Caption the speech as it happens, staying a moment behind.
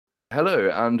Hello,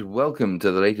 and welcome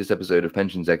to the latest episode of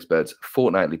Pensions Experts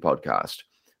Fortnightly Podcast.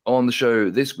 On the show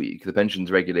this week, the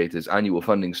pensions regulator's annual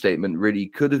funding statement really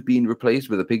could have been replaced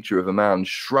with a picture of a man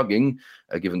shrugging,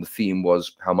 given the theme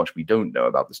was how much we don't know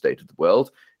about the state of the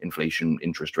world. Inflation,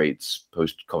 interest rates,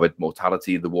 post-COVID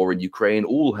mortality, the war in Ukraine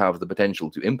all have the potential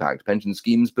to impact pension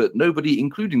schemes, but nobody,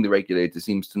 including the regulator,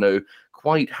 seems to know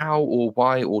quite how or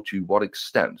why or to what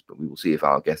extent. But we will see if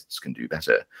our guests can do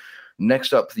better.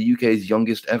 Next up, the UK's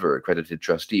youngest ever accredited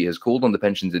trustee has called on the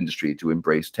pensions industry to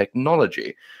embrace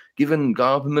technology. Given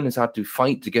Garberman has had to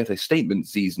fight to get a statement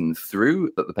season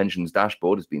through that the pensions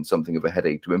dashboard has been something of a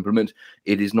headache to implement,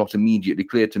 it is not immediately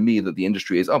clear to me that the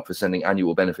industry is up for sending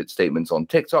annual benefit statements on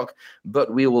TikTok,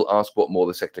 but we will ask what more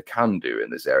the sector can do in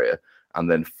this area.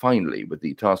 And then finally, with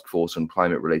the Task Force on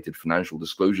Climate-Related Financial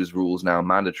Disclosures rules now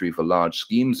mandatory for large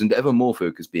schemes and ever more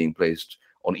focus being placed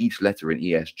on each letter in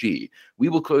ESG, we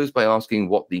will close by asking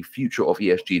what the future of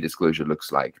ESG disclosure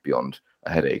looks like beyond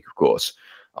a headache, of course.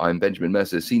 I'm Benjamin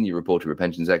Mercer, Senior Reporter at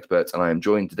Pensions Experts, and I am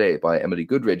joined today by Emily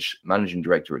Goodridge, Managing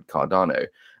Director at Cardano,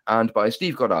 and by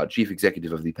Steve Goddard, Chief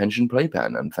Executive of the Pension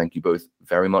Playpen, and thank you both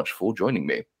very much for joining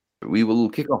me. We will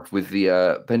kick off with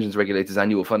the pensions regulator's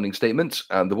annual funding statement.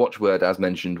 The watchword, as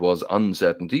mentioned, was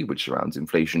uncertainty, which surrounds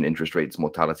inflation, interest rates,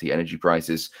 mortality, energy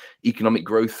prices, economic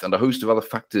growth, and a host of other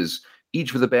factors,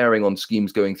 each with a bearing on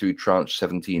schemes going through Tranche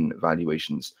 17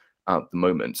 valuations at the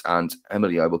moment. And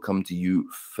Emily, I will come to you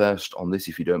first on this,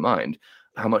 if you don't mind.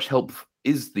 How much help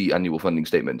is the annual funding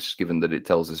statement, given that it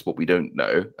tells us what we don't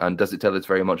know, and does it tell us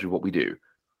very much of what we do?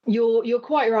 You're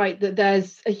quite right that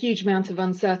there's a huge amount of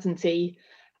uncertainty,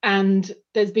 and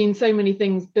there's been so many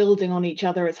things building on each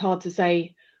other, it's hard to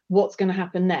say what's going to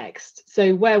happen next.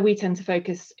 So where we tend to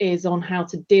focus is on how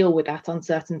to deal with that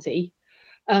uncertainty.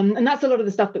 And that's a lot of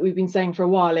the stuff that we've been saying for a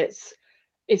while. It's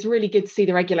really good to see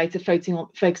the regulator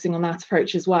focusing on that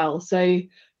approach as well. So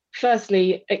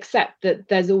firstly, accept that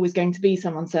there's always going to be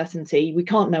some uncertainty. We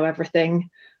can't know everything.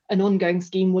 An ongoing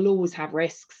scheme will always have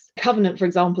risks. Covenant, for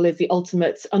example, is the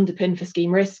ultimate underpin for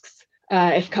scheme risks.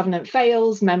 If Covenant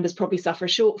fails, members probably suffer a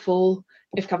shortfall.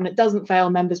 If Covenant doesn't fail,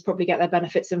 members probably get their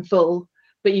benefits in full.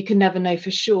 But you can never know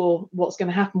for sure what's going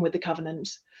to happen with the Covenant.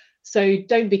 So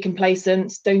don't be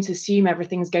complacent. Don't assume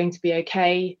everything's going to be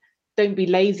okay. Don't be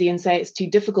lazy and say it's too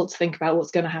difficult to think about what's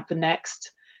going to happen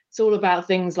next. It's all about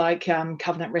things like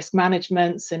covenant risk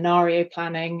management, scenario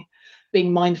planning,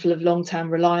 being mindful of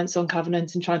long-term reliance on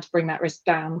covenant and trying to bring that risk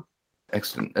down.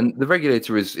 Excellent. And the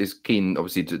regulator is keen,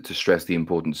 obviously, to stress the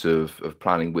importance of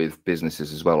planning with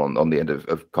businesses as well on the end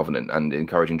of covenant, and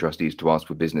encouraging trustees to ask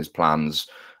for business plans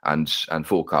and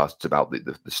forecasts about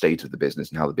the state of the business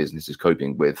and how the business is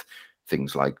coping with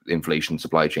things like inflation,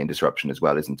 supply chain disruption as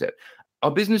well, isn't it?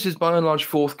 Are businesses by and large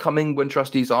forthcoming when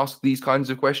trustees ask these kinds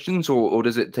of questions, or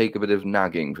does it take a bit of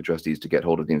nagging for trustees to get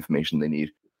hold of the information they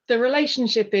need? The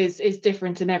relationship is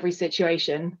different in every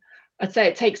situation. I'd say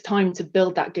it takes time to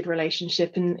build that good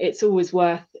relationship, and it's always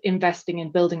worth investing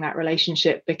in building that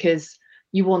relationship because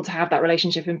you want to have that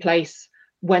relationship in place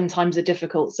when times are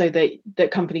difficult, so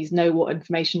that companies know what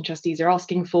information trustees are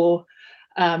asking for,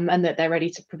 and that they're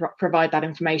ready to provide that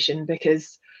information.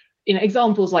 Because,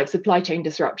 examples like supply chain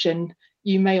disruption,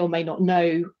 you may or may not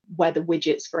know where the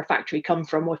widgets for a factory come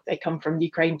from, or if they come from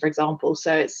Ukraine, for example.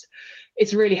 So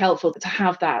it's really helpful to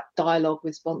have that dialogue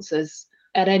with sponsors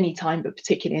at any time, but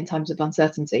particularly in times of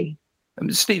uncertainty.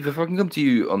 Steve, if I can come to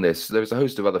you on this, there's a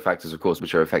host of other factors, of course,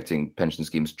 which are affecting pension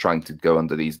schemes trying to go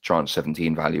under these Tranche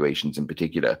 17 valuations in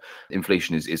particular.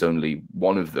 Inflation is only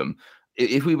one of them.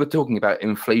 If we were talking about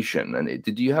inflation, and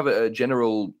did you have a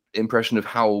general impression of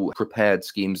how prepared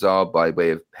schemes are by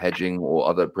way of hedging or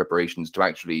other preparations to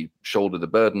actually shoulder the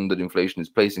burden that inflation is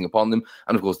placing upon them,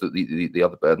 and of course the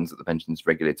other burdens that the pensions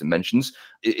regulator mentions?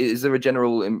 Is there a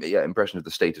general impression of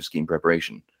the state of scheme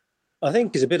preparation? I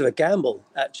think it's a bit of a gamble,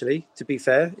 actually, to be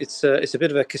fair. It's a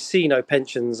bit of a casino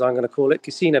pensions, I'm going to call it,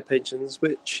 casino pensions,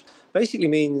 which basically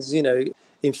means,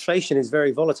 inflation is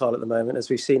very volatile at the moment, as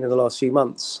we've seen in the last few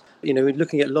months.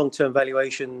 Looking at long-term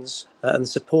valuations and the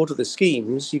support of the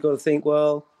schemes, you've got to think,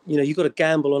 well, you've got to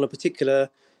gamble on a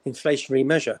particular inflationary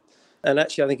measure. And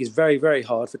actually, I think it's very, very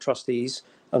hard for trustees,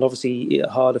 and obviously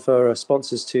harder for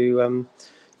sponsors to,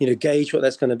 gauge what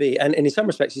that's going to be. And in some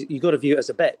respects, you've got to view it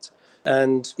as a bet.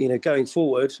 And, going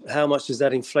forward, how much does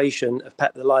that inflation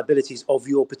impact the liabilities of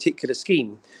your particular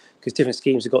scheme? Because different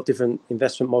schemes have got different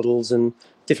investment models and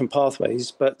different pathways.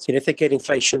 But, if they get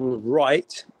inflation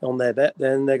right on their bet,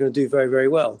 then they're going to do very, very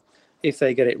well. If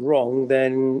they get it wrong,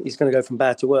 then it's going to go from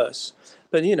bad to worse.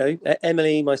 But,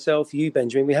 Emily, myself, you,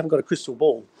 Benjamin, we haven't got a crystal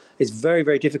ball. It's very,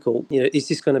 very difficult. Is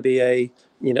this going to be a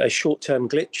short-term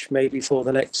glitch, maybe for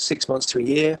the next 6 months to a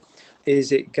year?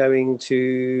 Is it going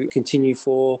to continue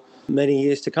for many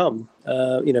years to come?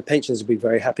 Pensions will be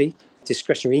very happy.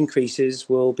 Discretionary increases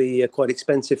will be quite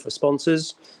expensive for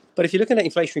sponsors. But if you're looking at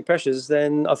inflationary pressures,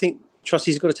 then I think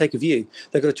trustees have got to take a view.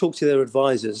 They've got to talk to their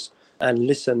advisors and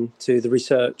listen to the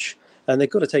research, and they've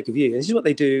got to take a view. And this is what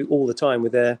they do all the time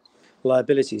with their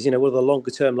liabilities. What are the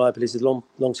longer-term liabilities, the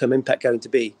long-term impact going to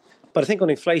be? But I think on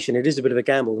inflation, it is a bit of a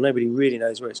gamble. Nobody really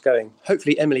knows where it's going.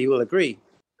 Hopefully, Emily will agree.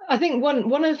 I think one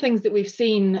of the things that we've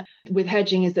seen with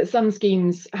hedging is that some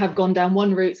schemes have gone down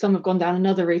one route, some have gone down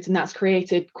another route, and that's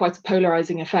created quite a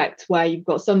polarizing effect where you've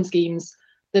got some schemes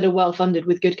that are well funded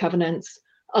with good covenants,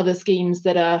 other schemes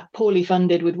that are poorly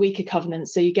funded with weaker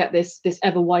covenants. So you get this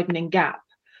ever widening gap,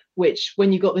 which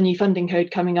when you've got the new funding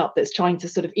code coming up that's trying to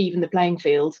sort of even the playing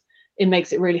field, it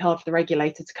makes it really hard for the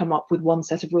regulator to come up with one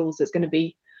set of rules that's going to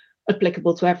be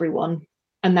applicable to everyone.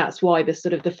 And that's why the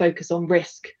sort of the focus on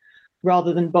risk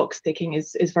rather than box ticking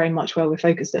is very much where we're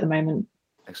focused at the moment.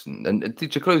 Excellent. And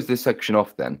to close this section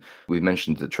off then, we've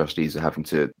mentioned that trustees are having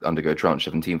to undergo tranche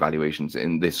 17 valuations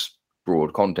in this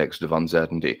broad context of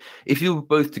uncertainty. If you were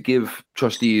both to give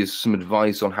trustees some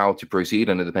advice on how to proceed,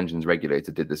 I know the pensions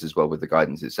regulator did this as well with the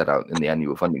guidance it set out in the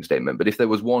annual funding statement, but if there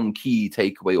was one key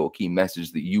takeaway or key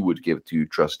message that you would give to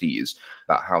trustees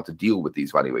about how to deal with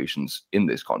these valuations in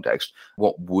this context,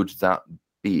 what would that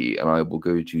be? And I will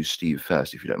go to Steve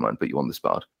first, if you don't mind, put you on the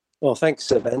spot. Well,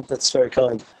 thanks, Ben. That's very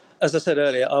kind. As I said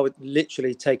earlier, I would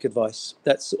literally take advice.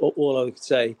 That's all I would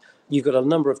say. You've got a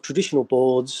number of traditional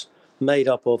boards made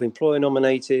up of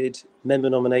employer-nominated,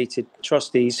 member-nominated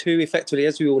trustees who effectively,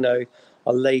 as we all know,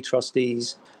 are lay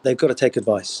trustees. They've got to take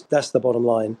advice. That's the bottom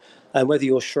line. And whether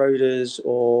you're Schroders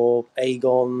or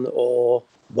Aegon or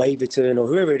Waverton or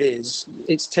whoever it is,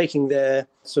 it's taking their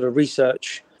sort of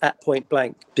research at point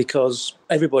blank because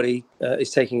everybody is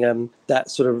taking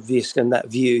that sort of risk and that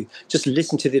view. Just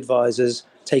listen to the advisors,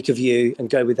 take a view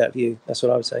and go with that view. That's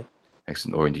what I would say.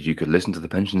 Excellent. Or indeed, you could listen to the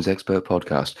Pensions Expert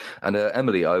podcast. And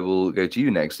Emily, I will go to you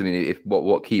next. I mean,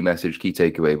 what key message, key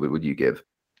takeaway would you give?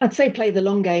 I'd say play the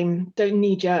long game. Don't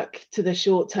knee-jerk to the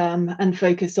short term and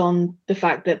focus on the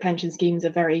fact that pension schemes are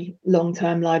very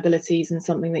long-term liabilities and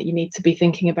something that you need to be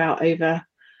thinking about over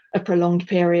a prolonged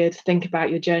period. Think about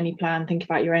your journey plan, think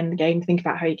about your end game, think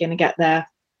about how you're going to get there.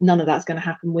 None of that's going to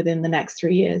happen within the next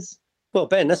 3 years. Well,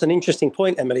 Ben, that's an interesting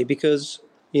point, Emily, because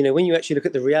when you actually look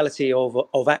at the reality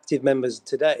of active members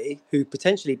today, who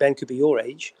potentially, Ben, could be your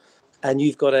age, and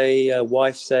you've got a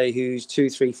wife, say, who's 2,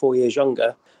 3, 4 years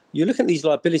younger, you're looking at these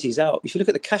liabilities out. If you look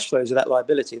at the cash flows of that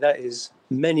liability, that is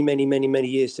many, many, many, many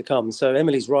years to come. So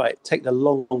Emily's right. Take the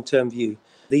long-term view.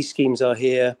 These schemes are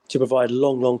here to provide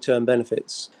long-term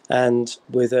benefits. And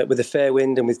with a fair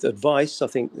wind and with advice, I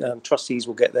think trustees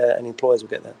will get there and employers will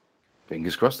get there.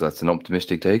 Fingers crossed. That's an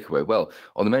optimistic takeaway. Well,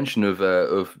 on the mention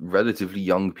of relatively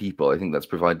young people, I think that's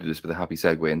provided us with a happy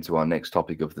segue into our next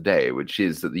topic of the day, which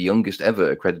is that the youngest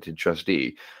ever accredited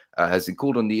trustee has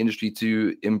called on the industry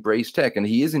to embrace tech. And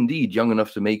he is indeed young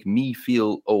enough to make me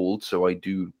feel old, so I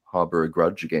do harbour a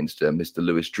grudge against Mr.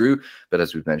 Lewis Drew. But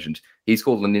as we've mentioned, he's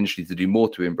called on the industry to do more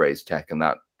to embrace tech, and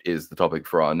that is the topic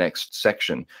for our next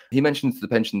section. He mentions the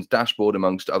pensions dashboard,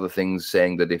 amongst other things,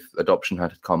 saying that if adoption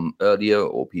had come earlier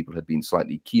or people had been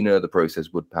slightly keener, the process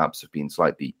would perhaps have been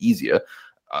slightly easier.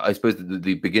 I suppose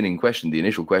the beginning question, the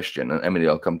initial question, and Emily,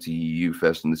 I'll come to you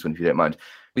first on this one if you don't mind.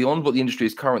 Beyond what the industry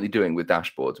is currently doing with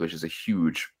dashboards, which is a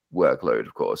huge workload,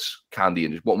 of course,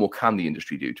 what more can the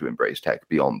industry do to embrace tech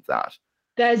beyond that?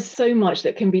 There's so much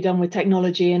that can be done with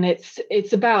technology, and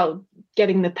it's about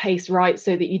getting the pace right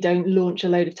so that you don't launch a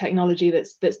load of technology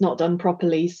that's not done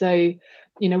properly. So,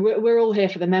 we're all here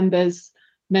for the members.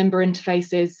 Member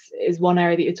interfaces is one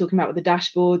area that you're talking about with the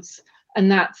dashboards. And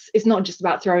it's not just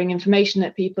about throwing information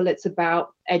at people, it's about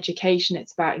education,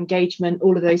 it's about engagement.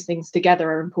 All of those things together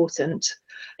are important.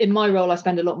 In my role, I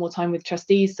spend a lot more time with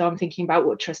trustees, so I'm thinking about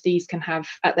what trustees can have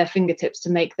at their fingertips to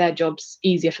make their jobs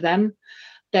easier for them.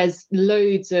 There's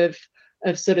loads of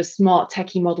sort of smart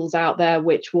techie models out there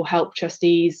which will help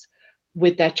trustees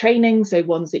with their training. So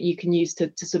ones that you can use to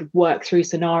sort of work through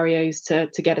scenarios to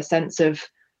get a sense of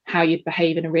how you'd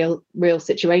behave in a real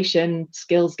situation,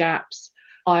 skills gaps,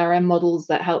 IRM models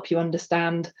that help you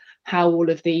understand how all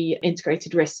of the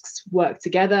integrated risks work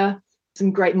together.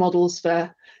 Some great models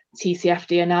for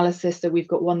TCFD analysis. So we've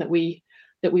got one that we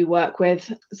work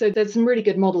with. So there's some really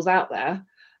good models out there.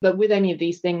 But with any of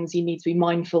these things, you need to be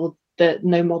mindful that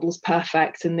no model's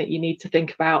perfect and that you need to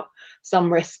think about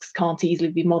some risks can't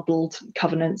easily be modeled.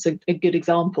 Covenants are a good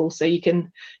example. So you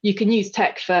can use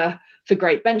tech for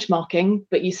great benchmarking,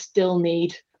 but you still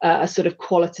need a sort of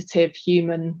qualitative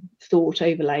human thought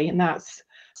overlay. And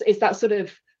it's that sort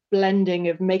of blending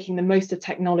of making the most of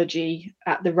technology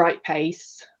at the right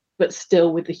pace, but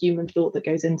still with the human thought that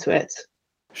goes into it.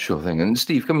 Sure thing. And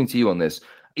Steve, coming to you on this,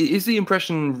 is the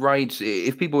impression right,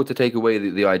 if people were to take away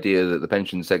the idea that the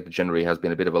pension sector generally has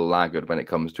been a bit of a laggard when it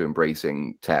comes to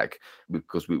embracing tech,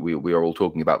 because we are all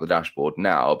talking about the dashboard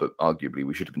now, but arguably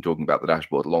we should have been talking about the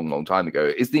dashboard a long, long time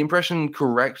ago. Is the impression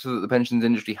correct that the pensions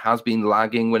industry has been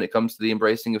lagging when it comes to the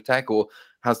embracing of tech, or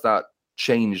has that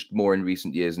changed more in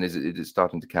recent years, and is it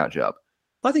starting to catch up?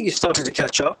 I think it's starting to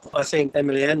catch up. I think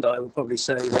Emily and I would probably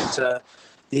say that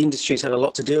the industry's had a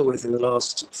lot to deal with in the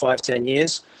last 5-10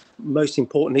 years. Most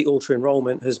importantly,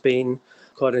 auto-enrollment has been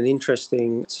quite an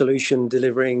interesting solution,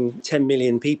 delivering 10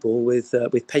 million people with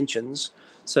pensions.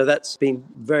 So that's been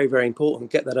very, very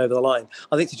important, get that over the line.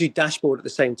 I think to do dashboard at the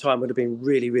same time would have been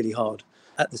really, really hard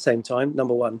at the same time,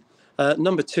 number one.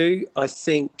 Number two, I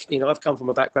think, I've come from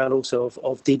a background also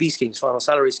of DB schemes, final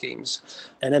salary schemes,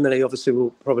 and Emily obviously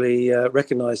will probably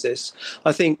recognise this.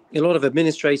 I think a lot of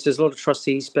administrators, a lot of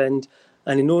trustees spend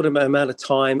an inordinate amount of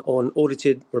time on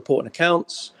audited report and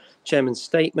accounts, chairman's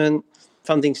statement,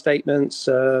 funding statements,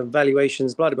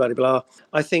 valuations, blah, blah, blah, blah.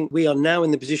 I think we are now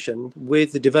in the position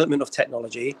with the development of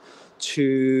technology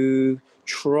to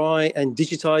try and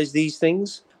digitise these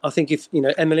things. I think if,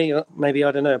 Emily, maybe,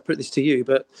 I don't know, I'll put this to you,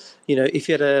 but, if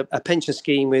you had a pension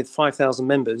scheme with 5,000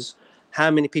 members, how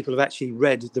many people have actually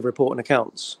read the report and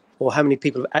accounts? Or how many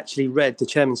people have actually read the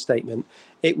chairman's statement?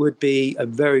 It would be a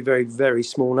very, very, very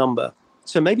small number.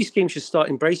 So maybe schemes should start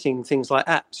embracing things like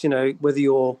apps, whether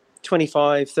you're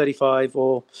 25, 35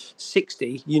 or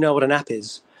 60, you know what an app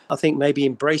is. I think maybe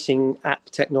embracing app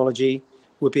technology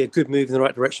would be a good move in the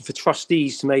right direction for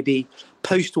trustees to maybe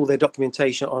post all their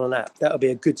documentation on an app. That would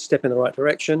be a good step in the right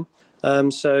direction.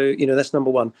 So that's number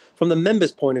one. From the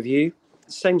members' point of view,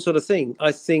 same sort of thing.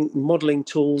 I think modelling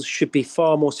tools should be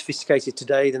far more sophisticated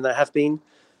today than they have been.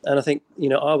 And I think,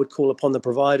 I would call upon the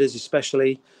providers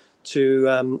especially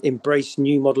to embrace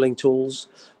new modelling tools,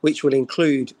 which will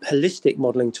include holistic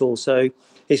modelling tools. So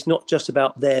it's not just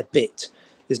about their bit.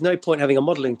 There's no point having a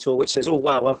modelling tool which says, oh,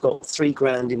 wow, I've got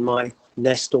 $3,000 in my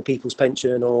Nest or People's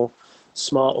Pension or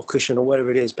Smart or Cushion or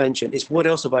whatever it is, pension. It's what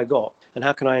else have I got and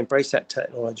how can I embrace that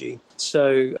technology?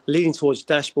 So leading towards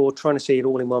dashboard, trying to see it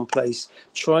all in one place,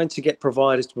 trying to get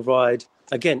providers to provide,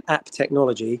 again, app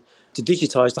technology to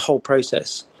digitise the whole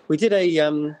process. We did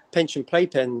a pension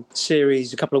playpen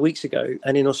series a couple of weeks ago,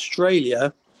 and in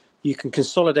Australia, you can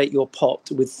consolidate your pot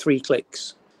with 3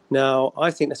 clicks. Now,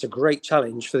 I think that's a great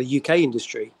challenge for the UK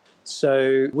industry.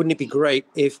 So wouldn't it be great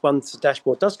if once the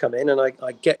dashboard does come in, and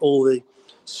I get all the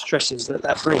stresses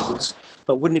that brings,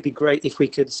 but wouldn't it be great if we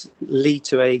could lead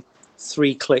to a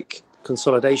 3-click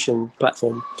consolidation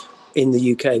platform in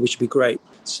the UK, which would be great.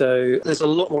 So there's a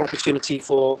lot more opportunity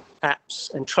for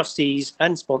apps and trustees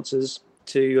and sponsors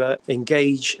to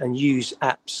engage and use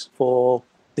apps for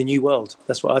the new world.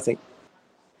 That's what I think.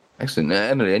 Excellent.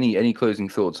 Emily, any closing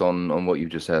thoughts on what you've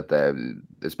just said there,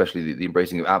 especially the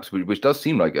embracing of apps, which does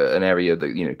seem like an area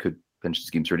that pension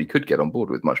schemes really could get on board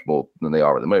with much more than they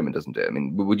are at the moment, doesn't it? I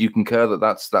mean, would you concur that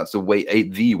that's the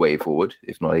way forward,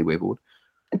 if not a way forward?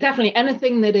 Definitely.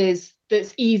 Anything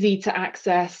that's easy to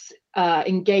access,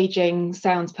 engaging,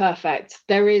 sounds perfect.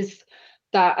 There is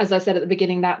that, as I said at the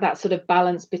beginning, that sort of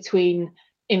balance between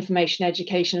information,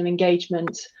 education, and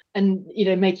engagement, and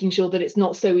making sure that it's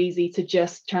not so easy to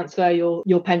just transfer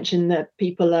your pension, that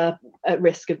people are at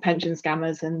risk of pension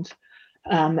scammers and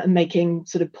making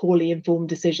sort of poorly informed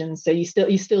decisions. So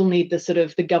you still need the sort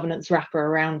of the governance wrapper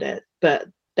around it, but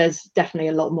there's definitely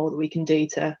a lot more that we can do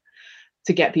to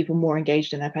get people more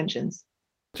engaged in their pensions.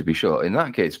 To be sure. In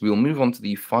that case, we'll move on to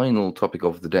the final topic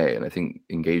of the day, and I think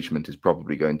engagement is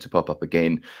probably going to pop up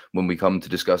again when we come to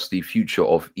discuss the future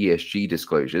of ESG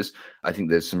disclosures. I think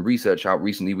there's some research out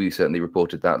recently. We certainly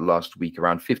reported that last week.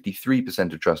 Around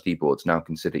 53% of trustee boards now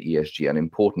consider ESG an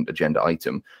important agenda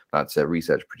item. That's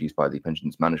research produced by the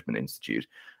Pensions Management Institute.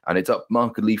 And it's up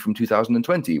markedly from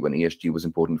 2020, when ESG was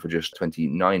important for just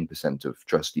 29% of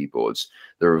trustee boards.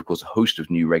 There are, of course, a host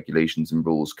of new regulations and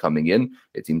rules coming in.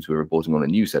 It seems we're reporting on a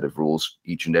new set of rules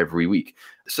each and every week.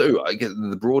 So I get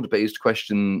the broad-based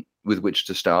question with which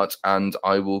to start, and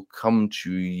I will come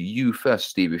to you first,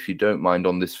 Steve, if you don't mind,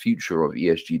 on this future of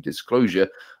ESG disclosure.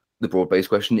 The broad-based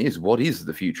question is, what is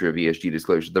the future of ESG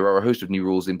disclosure? There are a host of new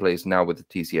rules in place now with the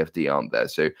TCFD, aren't there?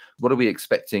 So what are we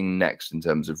expecting next in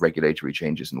terms of regulatory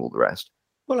changes and all the rest?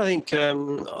 Well,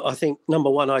 I think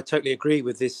number one, I totally agree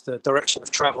with this direction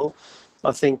of travel.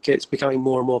 I think it's becoming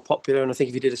more and more popular. And I think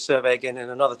if you did a survey again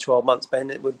in another 12 months, Ben,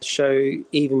 it would show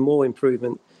even more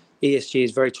improvement. ESG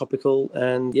is very topical.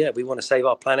 And we want to save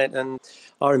our planet, and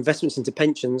our investments into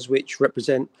pensions, which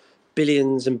represent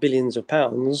billions and billions of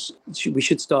pounds, we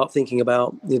should start thinking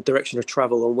about the direction of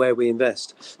travel and where we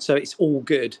invest. So it's all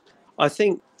good. I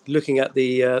think looking at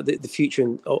the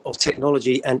future of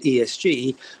technology and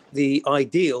ESG, the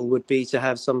ideal would be to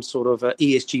have some sort of a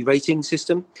ESG rating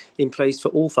system in place for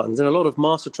all funds. And a lot of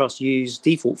master trusts use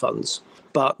default funds.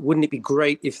 But wouldn't it be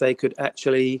great if they could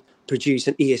actually produce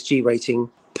an ESG rating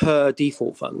per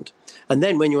default fund? And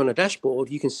then when you're on a dashboard,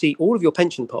 you can see all of your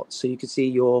pension pots. So you can see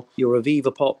your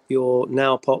Aviva pot, your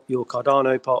Now pot, your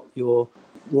Cardano pot, your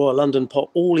Royal London pot,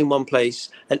 all in one place.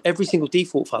 And every single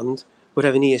default fund would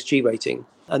have an ESG rating.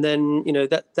 And then,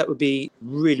 that would be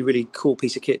really, really cool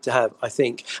piece of kit to have, I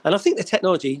think. And I think the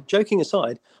technology, joking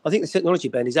aside, I think the technology,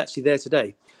 Ben, is actually there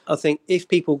today. I think if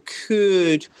people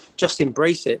could just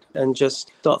embrace it and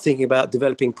just start thinking about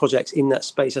developing projects in that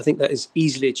space, I think that is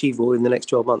easily achievable in the next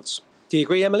 12 months. Do you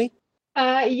agree, Emily?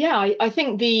 I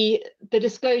think the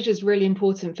disclosure is really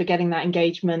important for getting that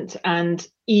engagement, and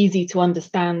easy to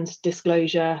understand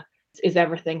disclosure is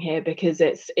everything here because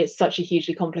it's such a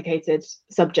hugely complicated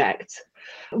subject.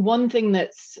 One thing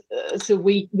that's so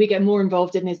we get more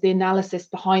involved in is the analysis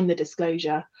behind the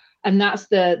disclosure. And that's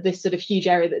this sort of huge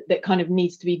area that kind of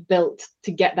needs to be built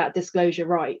to get that disclosure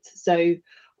right. So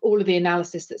all of the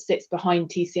analysis that sits behind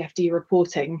TCFD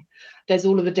reporting, there's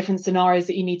all of the different scenarios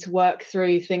that you need to work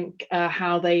through, think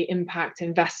how they impact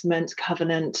investment,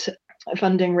 covenant,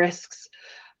 funding risks.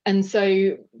 And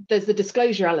so there's the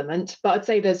disclosure element, but I'd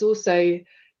say there's also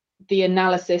the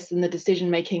analysis and the decision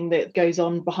making that goes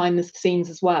on behind the scenes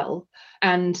as well.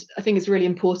 And I think it's really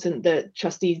important that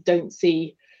trustees don't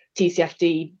see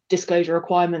TCFD disclosure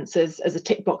requirements as a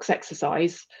tick box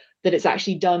exercise, that it's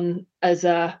actually done as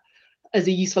a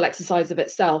useful exercise of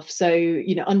itself. So,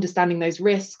 understanding those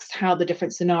risks, how the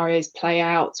different scenarios play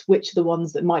out, which are the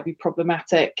ones that might be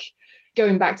problematic.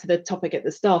 Going back to the topic at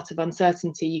the start of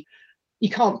uncertainty, you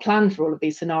can't plan for all of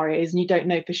these scenarios and you don't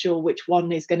know for sure which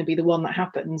one is going to be the one that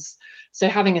happens. So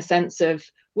having a sense of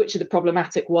which are the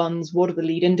problematic ones, what are the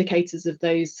lead indicators of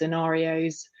those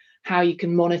scenarios, how you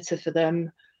can monitor for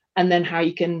them, and then how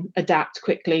you can adapt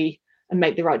quickly and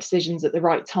make the right decisions at the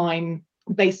right time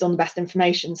based on the best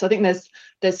information. So I think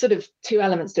there's sort of two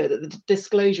elements to it, that the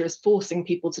disclosure is forcing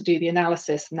people to do the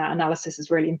analysis, and that analysis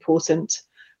is really important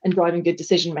and driving good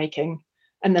decision making.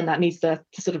 And then that needs to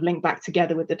sort of link back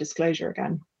together with the disclosure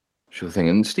again. Sure thing.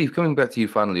 And Steve, coming back to you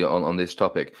finally on this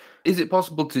topic, is it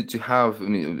possible to have,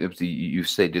 obviously you've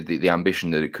stated the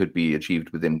ambition that it could be achieved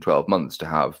within 12 months to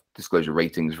have disclosure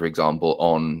ratings, for example,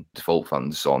 on default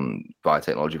funds, on via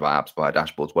technology, via apps, via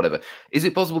dashboards, whatever. Is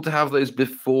it possible to have those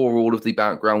before all of the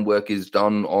background work is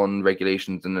done on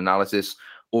regulations and analysis?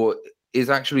 Or is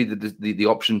actually the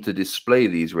option to display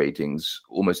these ratings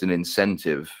almost an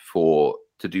incentive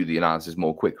to do the analysis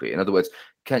more quickly? In other words,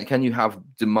 can you have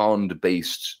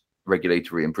demand-based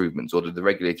regulatory improvements, or do the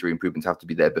regulatory improvements have to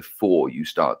be there before you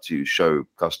start to show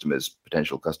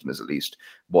potential customers at least,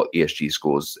 what ESG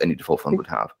scores any default fund would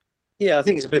have? Yeah, I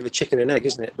think it's a bit of a chicken and egg,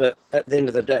 isn't it? But at the end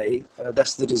of the day,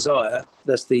 that's the desire,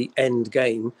 that's the end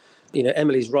game.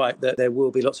 Emily's right that there will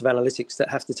be lots of analytics that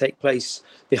have to take place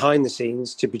behind the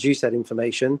scenes to produce that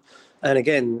information. And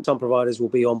again, some providers will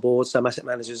be on board, some asset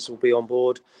managers will be on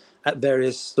board at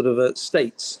various sort of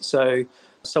states. So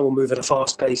some will move at a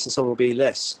fast pace and some will be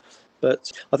less.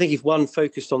 But I think if one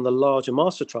focused on the larger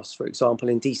master trusts, for example,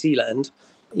 in DC land,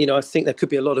 I think there could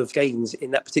be a lot of gains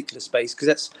in that particular space, because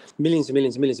that's millions and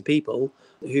millions and millions of people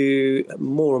who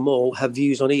more and more have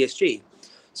views on ESG.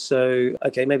 So,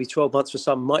 okay, maybe 12 months for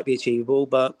some might be achievable,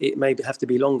 but it may have to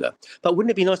be longer. But wouldn't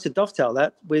it be nice to dovetail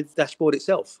that with dashboard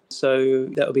itself? So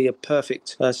that would be a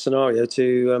perfect scenario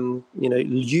to,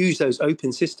 use those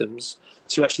open systems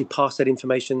to actually pass that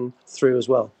information through as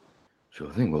well. Sure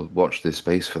thing. We'll watch this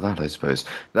space for that, I suppose.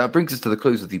 That brings us to the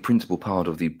close of the principal part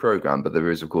of the programme, but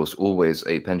there is, of course, always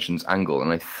a pensions angle.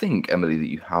 And I think, Emily, that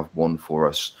you have one for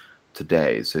us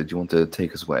today. So do you want to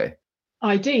take us away?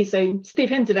 I do. So Steve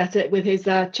hinted at it with his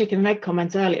chicken and egg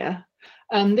comment earlier.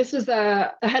 This was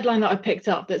a headline that I picked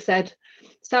up that said,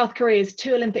 South Korea's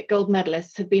 2 Olympic gold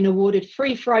medalists have been awarded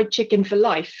free fried chicken for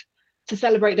life to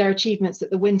celebrate their achievements at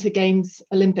the Winter Games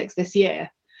Olympics this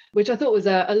year, which I thought was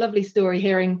a lovely story,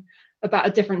 hearing about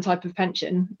a different type of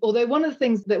pension. Although one of the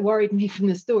things that worried me from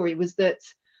the story was that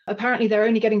apparently they're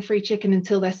only getting free chicken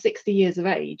until they're 60 years of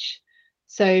age.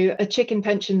 So a chicken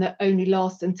pension that only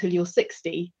lasts until you're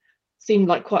 60 seemed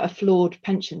like quite a flawed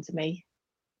pension to me.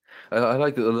 I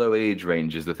like that the low age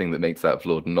range is the thing that makes that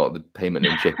flawed, not the payment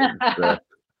in chicken.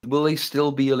 Will they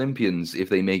still be Olympians if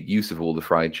they make use of all the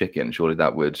fried chicken? Surely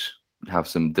that would have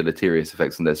some deleterious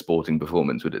effects on their sporting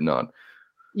performance, would it not?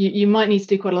 You might need to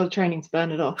do quite a lot of training to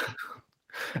burn it off.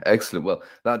 Excellent. Well,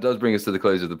 that does bring us to the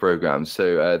close of the program.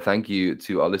 So thank you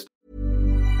to our listeners.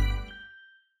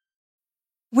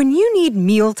 When you need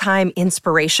mealtime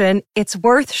inspiration, it's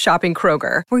worth shopping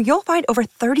Kroger, where you'll find over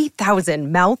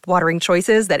 30,000 mouth-watering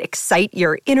choices that excite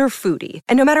your inner foodie.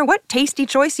 And no matter what tasty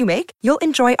choice you make, you'll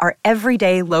enjoy our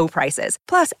everyday low prices,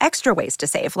 plus extra ways to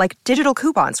save, like digital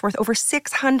coupons worth over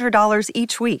 $600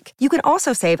 each week. You can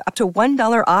also save up to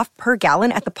 $1 off per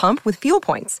gallon at the pump with fuel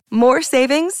points. More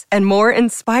savings and more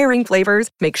inspiring flavors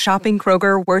make shopping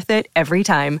Kroger worth it every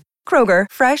time. Kroger,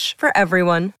 fresh for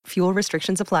everyone. Fuel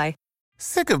restrictions apply.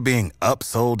 Sick of being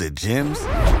upsold at gyms?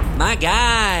 My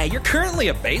guy, you're currently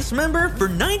a base member? For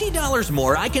 $90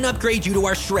 more, I can upgrade you to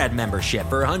our Shred membership.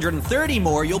 For $130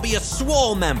 more, you'll be a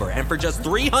Swole member. And for just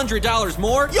 $300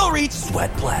 more, you'll reach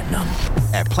Sweat Platinum.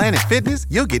 At Planet Fitness,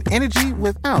 you'll get energy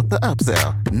without the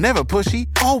upsell. Never pushy,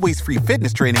 always free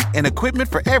fitness training and equipment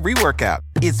for every workout.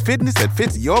 It's fitness that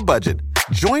fits your budget.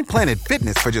 Join Planet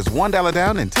Fitness for just $1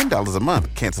 down and $10 a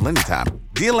month. Cancel anytime.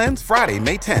 Deal ends Friday,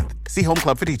 May 10th. See Home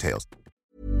Club for details.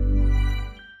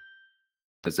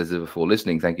 As I said before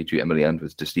listening, thank you to Emily and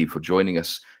to Steve for joining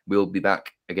us. We'll be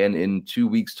back again in 2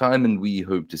 weeks' time, and we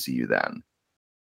hope to see you then.